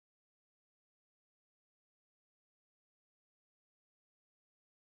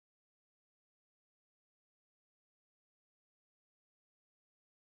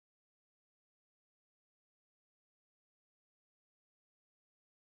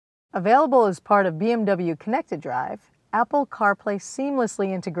Available as part of BMW Connected Drive, Apple CarPlay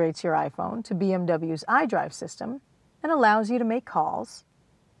seamlessly integrates your iPhone to BMW's iDrive system and allows you to make calls,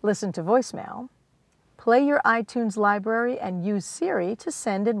 listen to voicemail, play your iTunes library, and use Siri to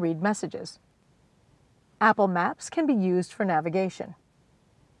send and read messages. Apple Maps can be used for navigation.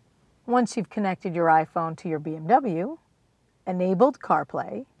 Once you've connected your iPhone to your BMW, enabled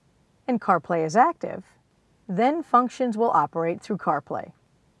CarPlay, and CarPlay is active, then functions will operate through CarPlay.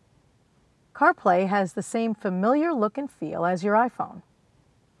 CarPlay has the same familiar look and feel as your iPhone.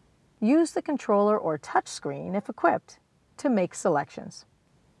 Use the controller or touchscreen, if equipped, to make selections.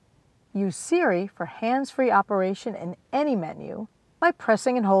 Use Siri for hands-free operation in any menu by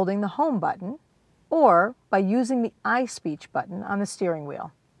pressing and holding the Home button or by using the iSpeech button on the steering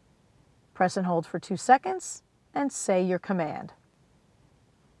wheel. Press and hold for 2 seconds and say your command.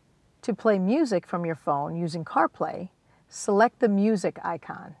 To play music from your phone using CarPlay, select the Music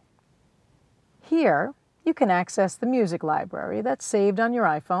icon. Here, you can access the music library that's saved on your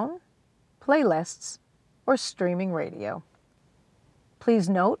iPhone, playlists, or streaming radio. Please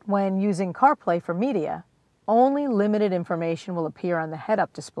note, when using CarPlay for media, only limited information will appear on the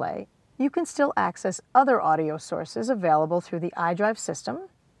head-up display. You can still access other audio sources available through the iDrive system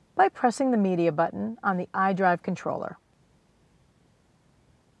by pressing the Media button on the iDrive controller.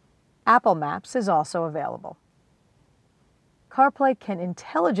 Apple Maps is also available. CarPlay can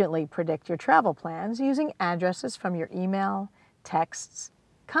intelligently predict your travel plans using addresses from your email, texts,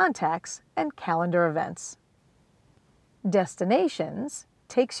 contacts, and calendar events. Destinations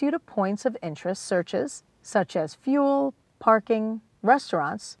takes you to points of interest searches such as fuel, parking,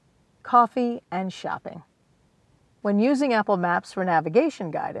 restaurants, coffee, and shopping. When using Apple Maps for navigation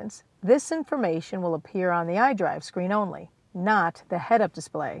guidance, this information will appear on the iDrive screen only, not the head-up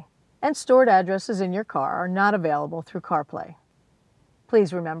display, and stored addresses in your car are not available through CarPlay.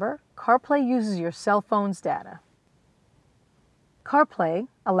 Please remember, CarPlay uses your cell phone's data. CarPlay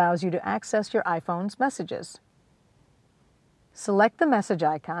allows you to access your iPhone's messages. Select the message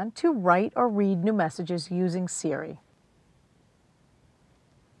icon to write or read new messages using Siri.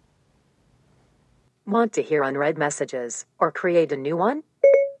 Want to hear unread messages or create a new one?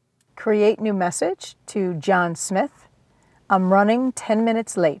 Create new message to John Smith. I'm running 10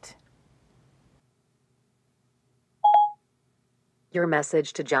 minutes late. Your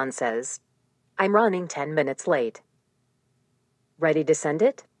message to John says, I'm running 10 minutes late. Ready to send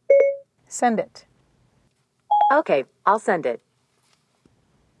it? Send it. Okay, I'll send it.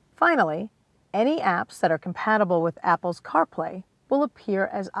 Finally, any apps that are compatible with Apple's CarPlay will appear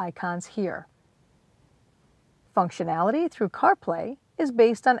as icons here. Functionality through CarPlay is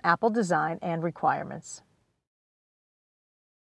based on Apple design and requirements.